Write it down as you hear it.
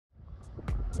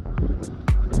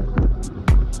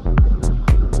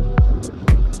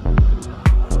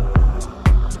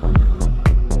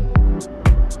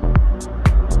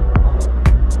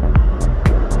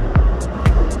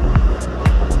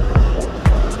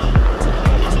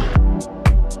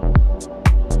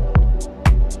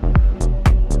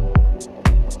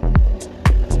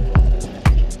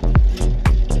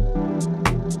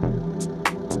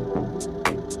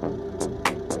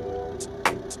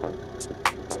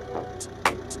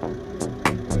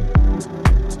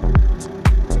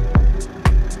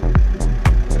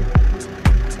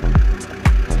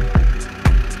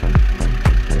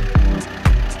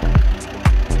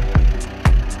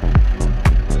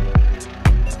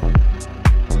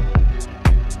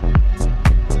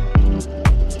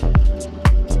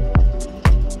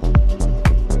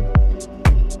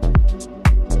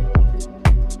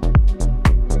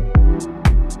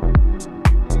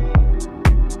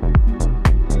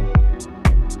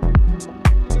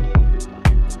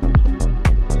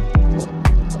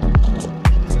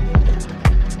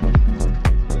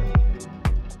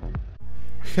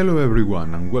Hello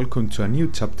everyone and welcome to a new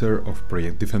chapter of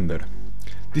Project Defender.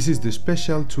 This is the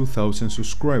special 2000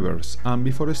 subscribers, and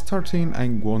before starting I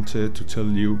wanted to tell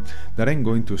you that I'm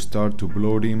going to start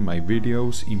uploading my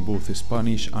videos in both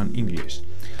Spanish and English,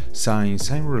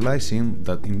 since I'm realizing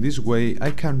that in this way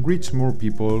I can reach more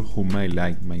people who may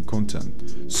like my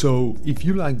content. So if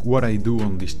you like what I do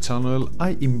on this channel,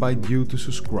 I invite you to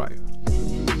subscribe.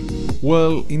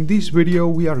 Well, in this video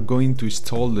we are going to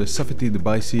install the safety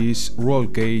devices roll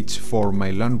cage for my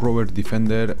Land Rover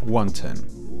Defender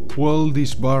 110. Well,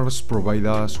 these bars provide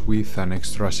us with an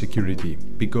extra security,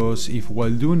 because if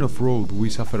while doing off-road we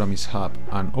suffer a mishap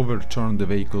and overturn the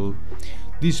vehicle,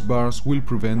 these bars will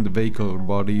prevent the vehicle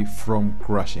body from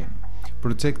crashing,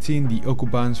 protecting the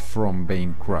occupants from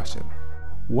being crushed.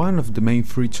 One of the main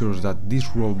features that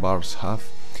these roll bars have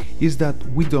is that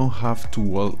we don't have to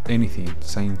weld anything,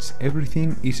 since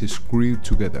everything is screwed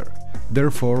together.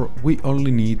 Therefore, we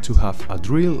only need to have a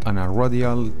drill and a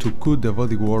radial to cut the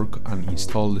bodywork and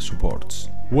install the supports.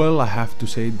 Well, I have to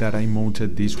say that I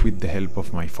mounted this with the help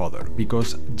of my father,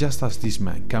 because just as this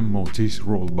man can mount these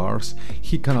roll bars,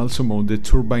 he can also mount the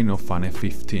turbine of an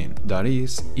F-15. That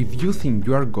is, if you think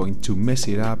you are going to mess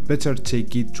it up, better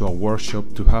take it to a workshop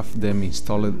to have them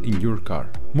installed in your car,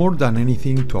 more than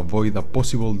anything to avoid a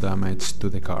possible damage to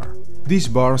the car. These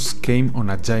bars came on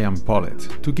a giant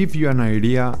pallet. To give you an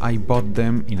idea, I bought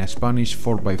them in a Spanish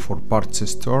 4x4 parts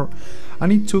store,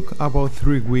 and it took about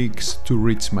 3 weeks to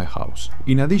reach my house.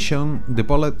 In addition, the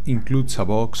pallet includes a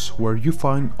box where you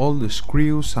find all the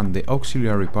screws and the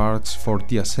auxiliary parts for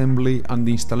the assembly and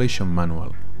the installation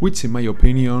manual, which in my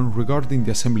opinion, regarding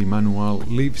the assembly manual,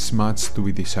 leaves much to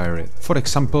be desired. For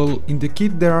example, in the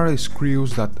kit there are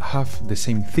screws that have the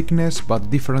same thickness but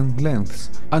different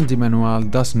lengths, and the manual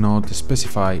does not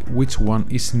specify which one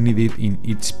is needed in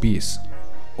each piece.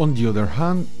 On the other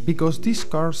hand, because these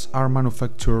cars are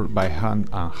manufactured by hand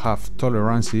and have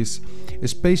tolerances,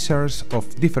 spacers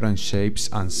of different shapes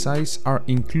and size are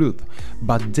included,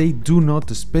 but they do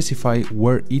not specify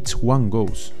where each one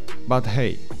goes. But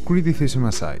hey, criticism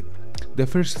aside, the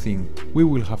first thing we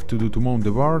will have to do to mount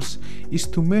the bars is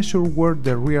to measure where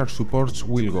the rear supports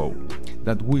will go,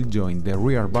 that will join the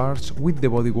rear bars with the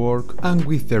bodywork and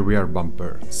with the rear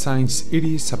bumper, since it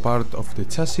is a part of the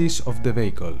chassis of the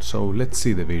vehicle, so let's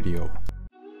see the video.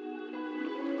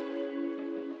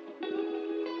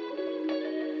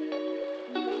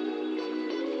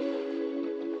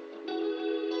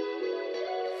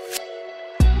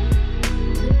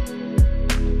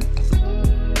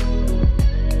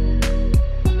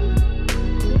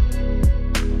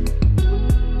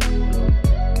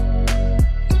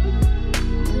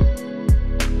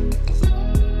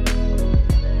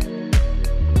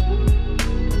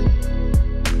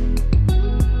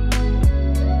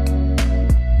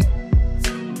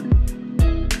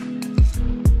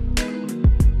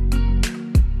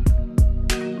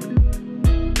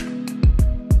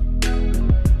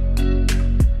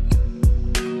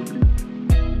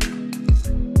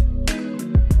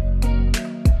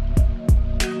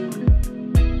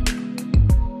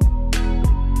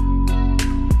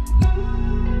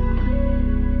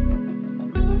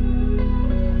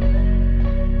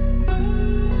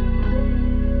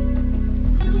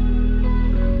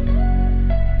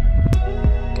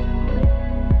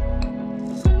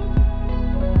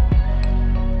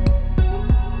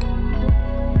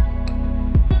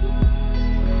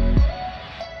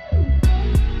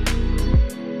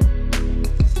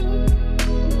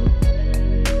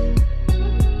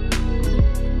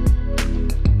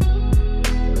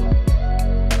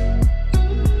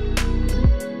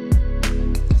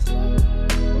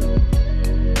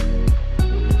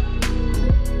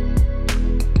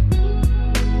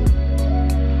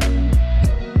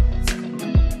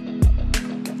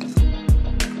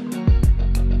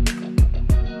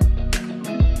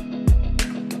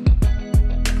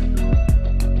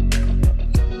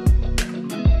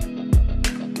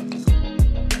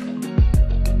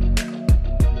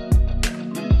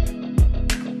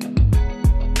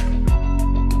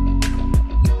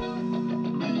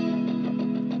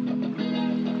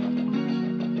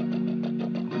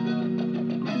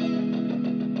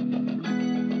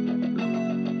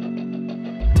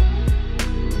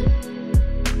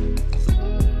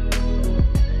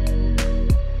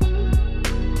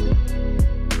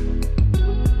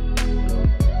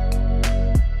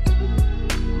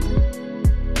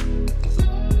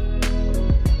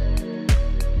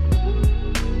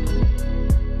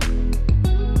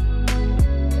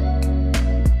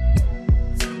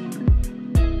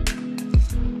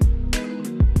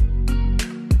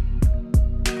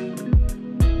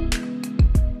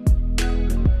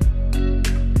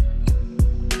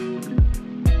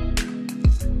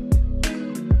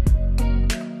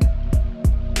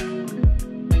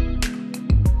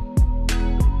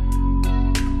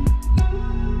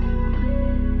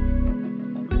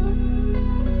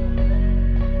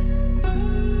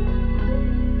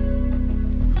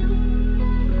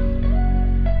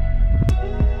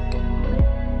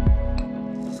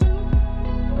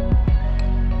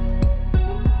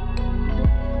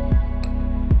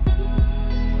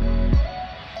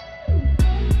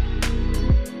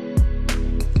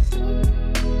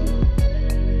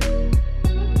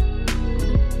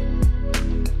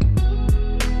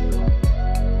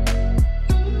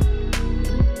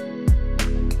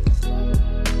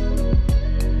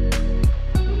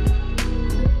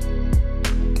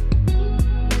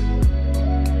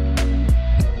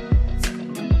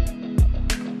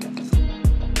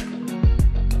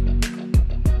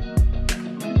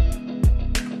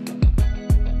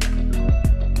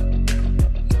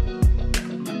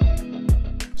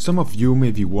 Some of you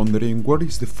may be wondering what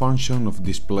is the function of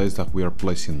these plates that we are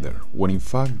placing there, when in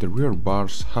fact the rear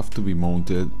bars have to be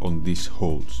mounted on these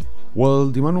holes.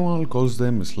 Well, the manual calls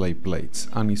them slide plates,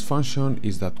 and its function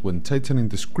is that when tightening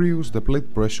the screws, the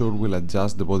plate pressure will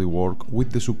adjust the bodywork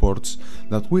with the supports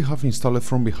that we have installed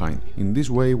from behind. In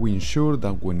this way, we ensure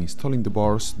that when installing the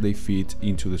bars, they fit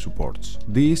into the supports.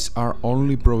 These are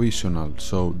only provisional,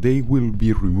 so they will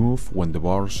be removed when the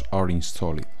bars are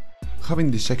installed.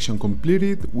 Having this section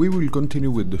completed, we will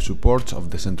continue with the supports of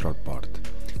the central part.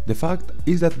 The fact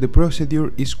is that the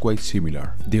procedure is quite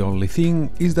similar. The only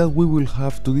thing is that we will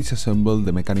have to disassemble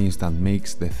the mechanism that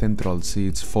makes the central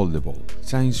seats foldable,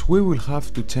 since we will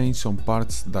have to change some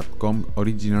parts that come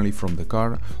originally from the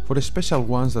car for special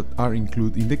ones that are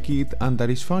included in the kit and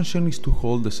that its function is to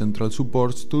hold the central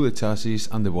supports to the chassis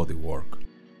and the bodywork.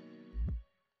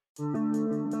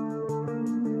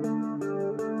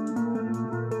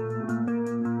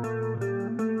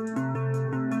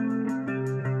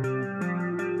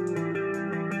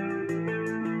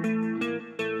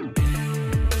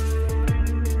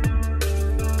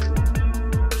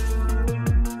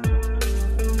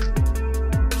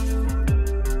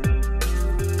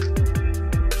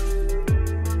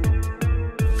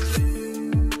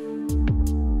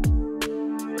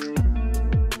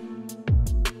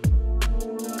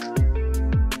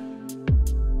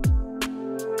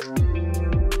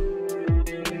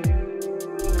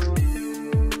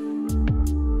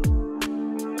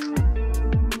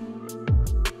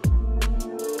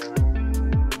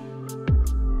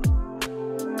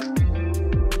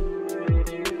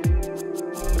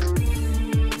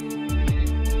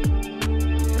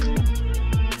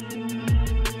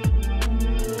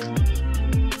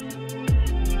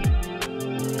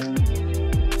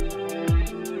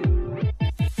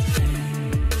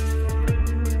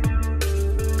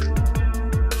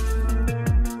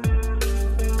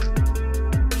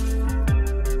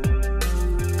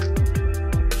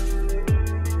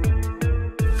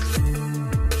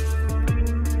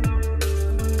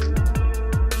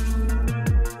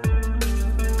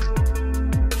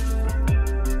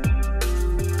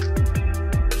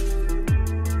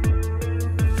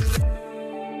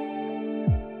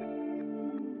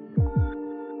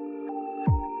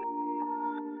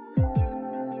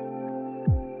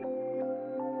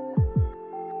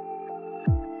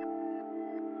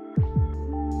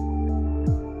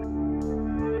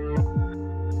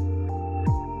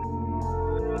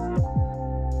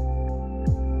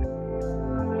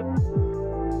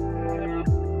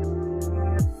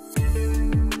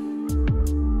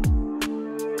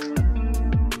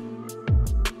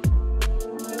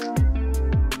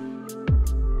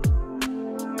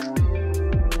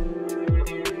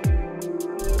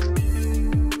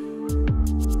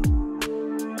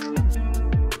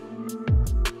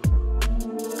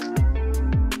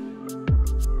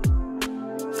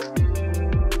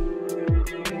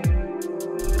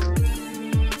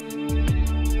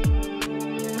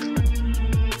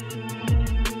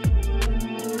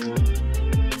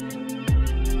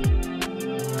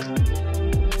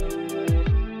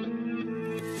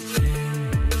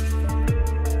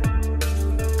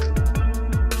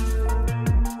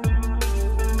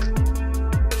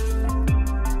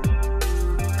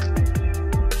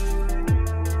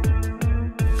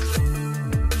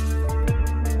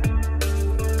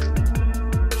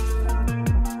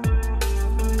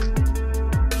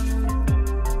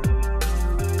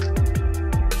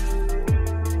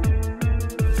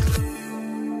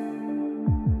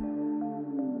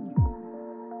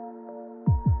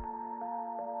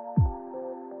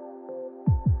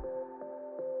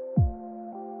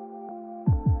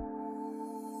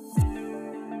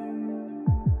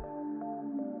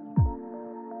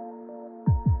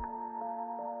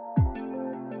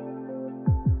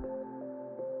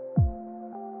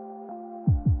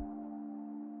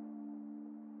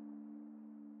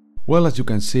 Well, as you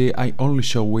can see, I only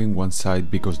showing one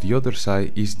side because the other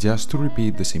side is just to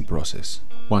repeat the same process.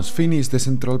 Once finished the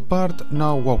central part,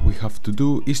 now what we have to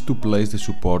do is to place the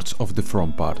supports of the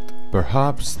front part.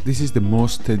 Perhaps this is the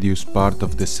most tedious part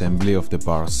of the assembly of the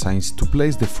bar, since to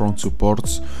place the front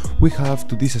supports we have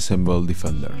to disassemble the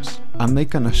fenders. And I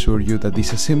can assure you that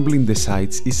disassembling the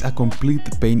sides is a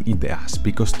complete pain in the ass,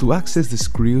 because to access the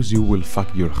screws you will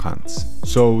fuck your hands.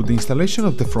 So the installation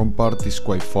of the front part is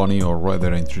quite funny or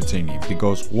rather entertaining,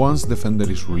 because once the fender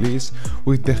is released,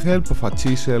 with the help of a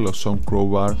chisel or some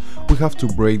crowbar, we have to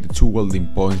break the two welding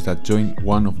points that join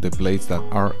one of the plates that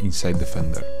are inside the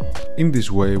fender. In this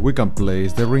way we can can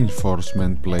place the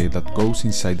reinforcement plate that goes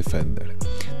inside the fender,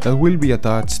 that will be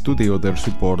attached to the other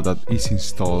support that is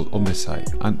installed on the side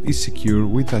and is secured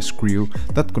with a screw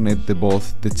that connects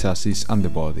both the chassis and the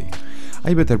body.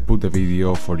 I better put the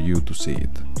video for you to see it.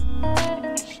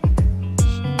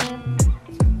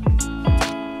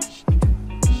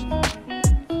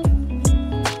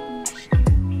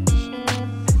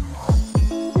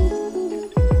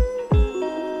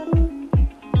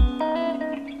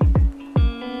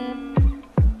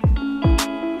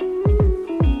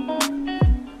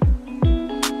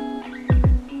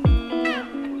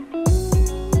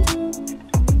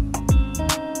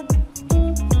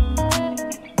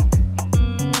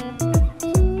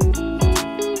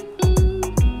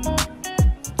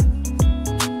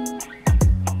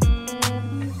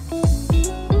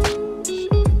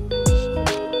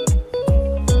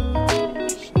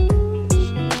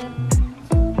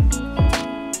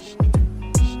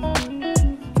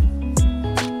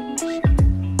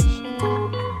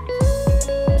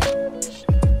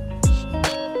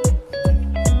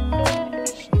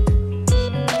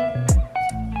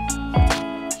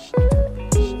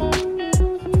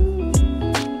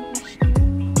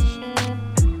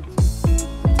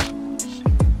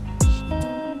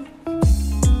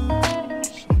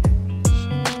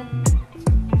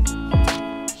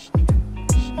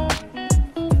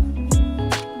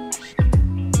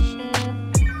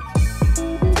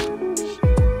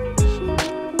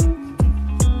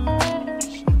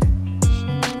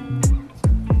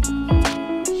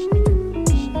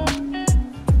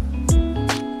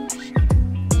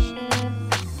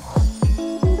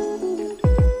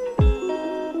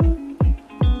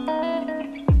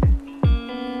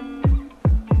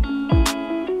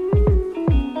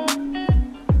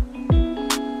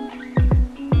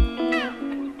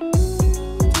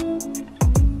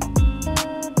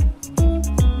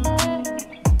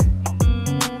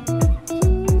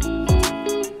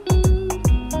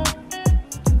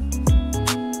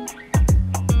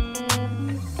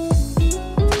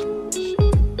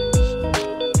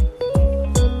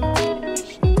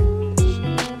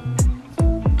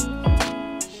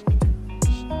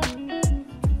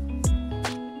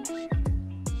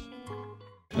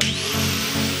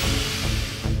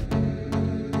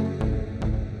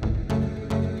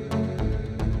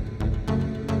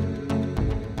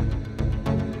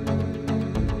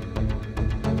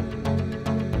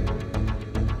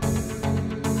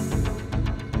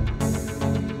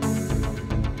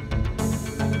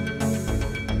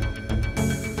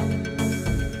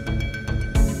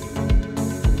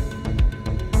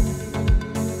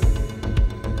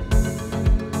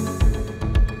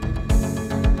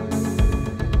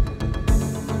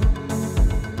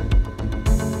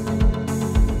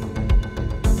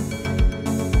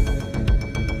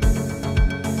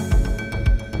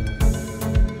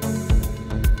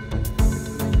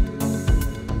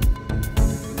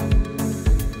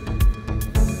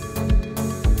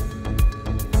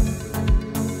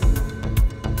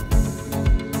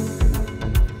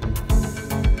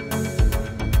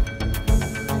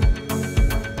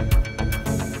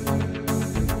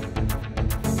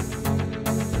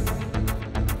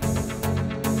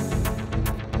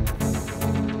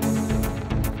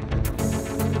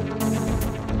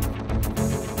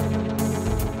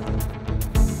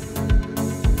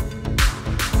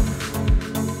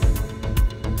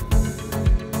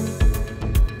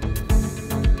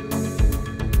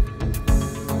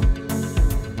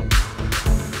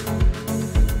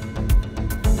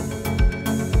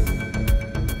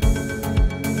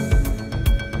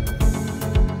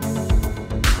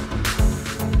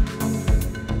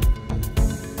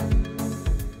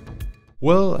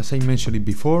 Well, as I mentioned it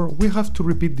before, we have to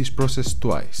repeat this process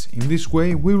twice. In this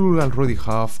way, we will already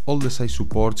have all the side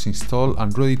supports installed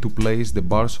and ready to place the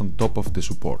bars on top of the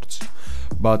supports.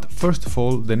 But first of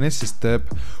all, the next step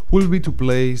will be to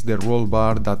place the roll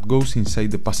bar that goes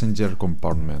inside the passenger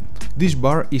compartment. This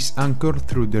bar is anchored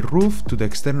through the roof to the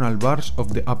external bars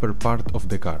of the upper part of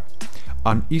the car,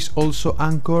 and is also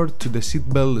anchored to the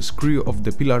seatbelt screw of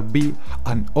the pillar B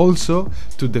and also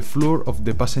to the floor of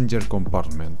the passenger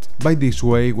compartment. By this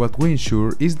way, what we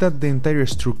ensure is that the entire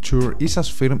structure is as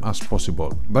firm as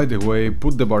possible. By the way,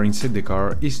 put the bar inside the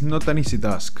car is not an easy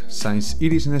task, since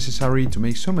it is necessary to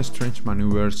make some strange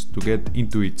maneuvers to get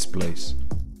into its place.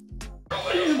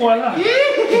 Voilà.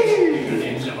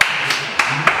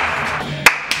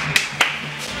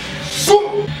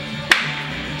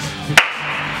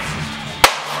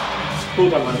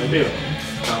 Puta madre, tío.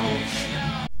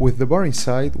 With the bar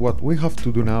inside, what we have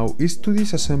to do now is to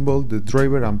disassemble the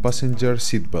driver and passenger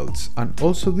seatbelts and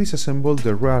also disassemble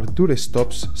the rear door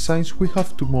stops, since we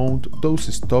have to mount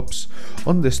those stops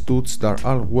on the studs that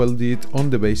are welded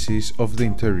on the basis of the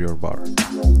interior bar.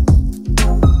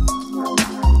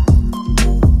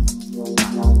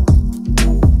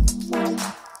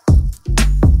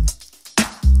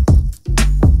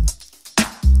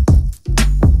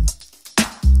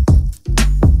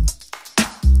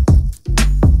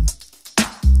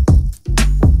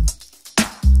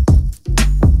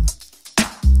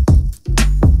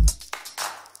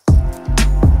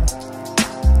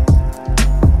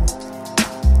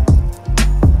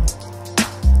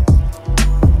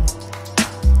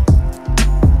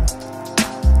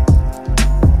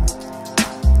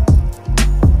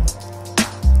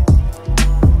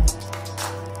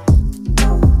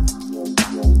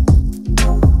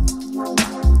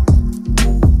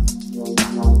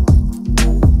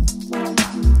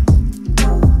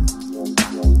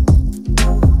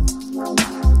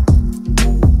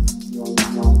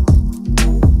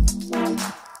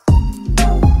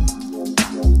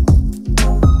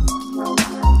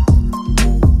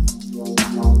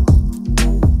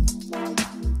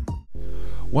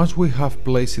 Once we have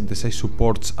placed the side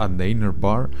supports and the inner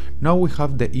bar, now we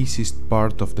have the easiest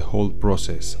part of the whole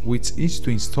process, which is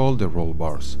to install the roll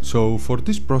bars. So for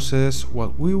this process,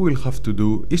 what we will have to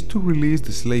do is to release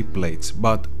the slave plates,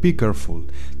 but be careful,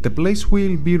 the plates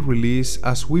will be released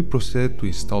as we proceed to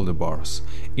install the bars.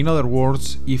 In other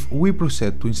words, if we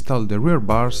proceed to install the rear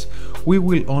bars, we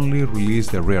will only release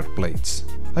the rear plates.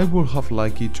 I would have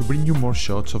liked to bring you more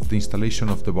shots of the installation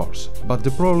of the bars, but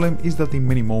the problem is that in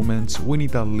many moments we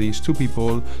need at least 2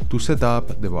 people to set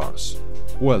up the bars.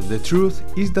 Well, the truth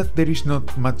is that there is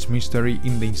not much mystery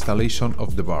in the installation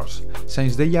of the bars,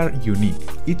 since they are unique,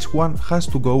 each one has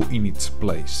to go in its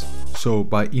place. So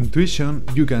by intuition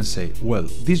you can say, well,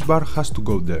 this bar has to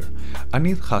go there, and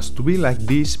it has to be like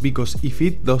this because if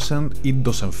it doesn't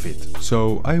fit.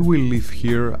 So I will leave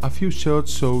here a few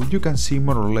shots so you can see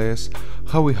more or less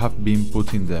how we have been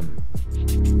putting them.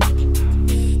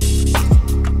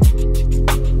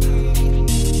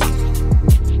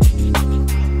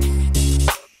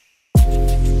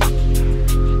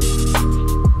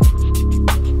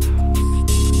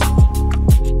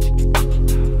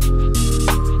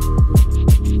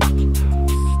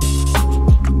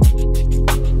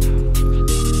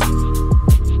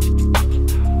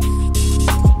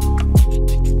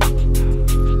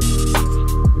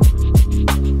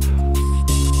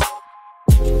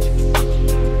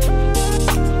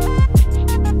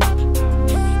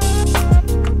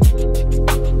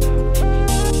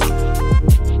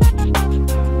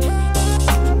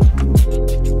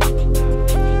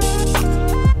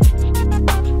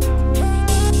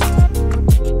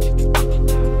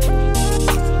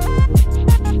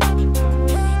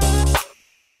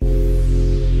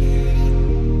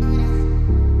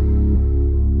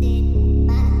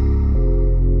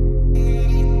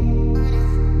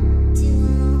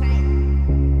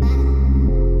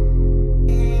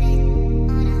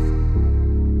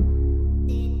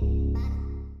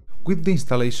 With the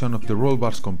installation of the roll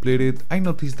bars completed, I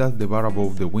noticed that the bar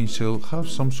above the windshield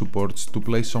has some supports to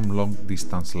place some long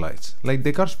distance lights, like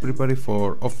the cars prepared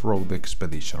for off-road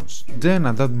expeditions. Then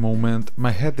at that moment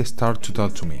my head started to tell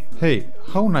to me, hey,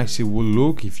 how nice it would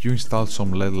look if you installed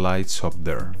some LED lights up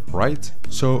there, right?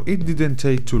 So it didn't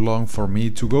take too long for me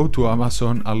to go to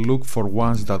Amazon and look for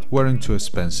ones that weren't too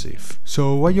expensive.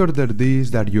 So I ordered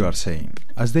these that you are saying.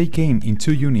 As they came in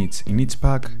 2 units in each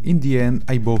pack, in the end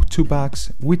I bought 2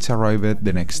 packs, which arrived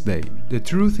the next day. The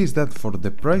truth is that for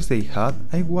the price they had,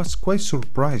 I was quite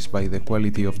surprised by the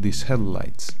quality of these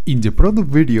headlights. In the product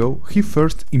video, he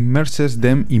first immerses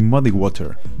them in muddy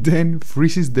water, then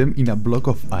freezes them in a block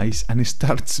of ice and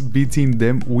starts beating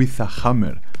them with a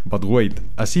hammer. But wait,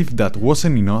 as if that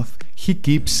wasn't enough, he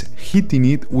keeps hitting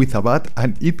it with a bat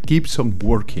and it keeps on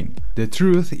working. The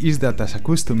truth is that as a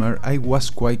customer I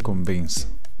was quite convinced.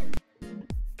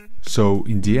 So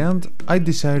in the end, I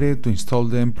decided to install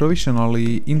them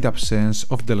provisionally in the absence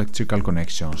of the electrical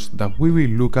connections that we will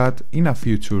look at in a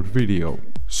future video.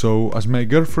 So as my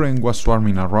girlfriend was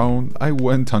swarming around, I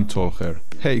went and told her,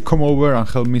 hey, come over and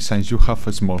help me since you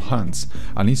have small hands.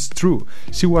 And it's true,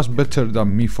 she was better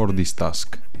than me for this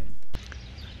task.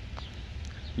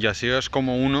 Y así es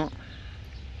como uno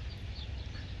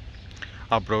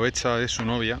aprovecha de su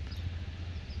novia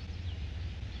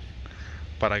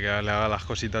para que le haga las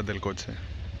cositas del coche.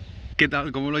 ¿Qué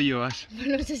tal? ¿Cómo lo llevas?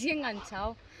 No sé si he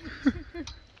enganchado.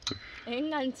 ¿He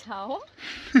enganchado?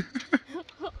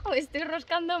 ¿O estoy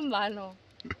roscando en vano?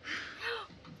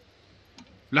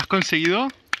 ¿Lo has conseguido?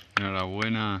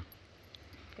 Enhorabuena.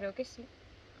 Creo que sí.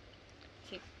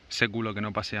 Sí. Ese culo que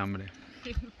no pase hambre.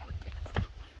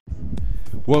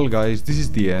 Well guys, this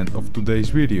is the end of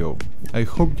today's video. I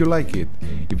hope you like it.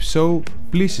 If so,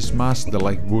 please smash the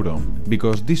like button,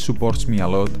 because this supports me a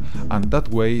lot and that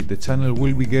way the channel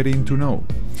will be getting to know.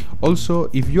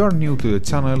 Also, if you are new to the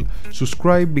channel,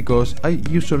 subscribe because I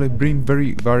usually bring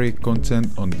very varied content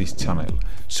on this channel.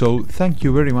 So thank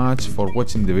you very much for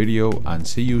watching the video and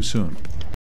see you soon.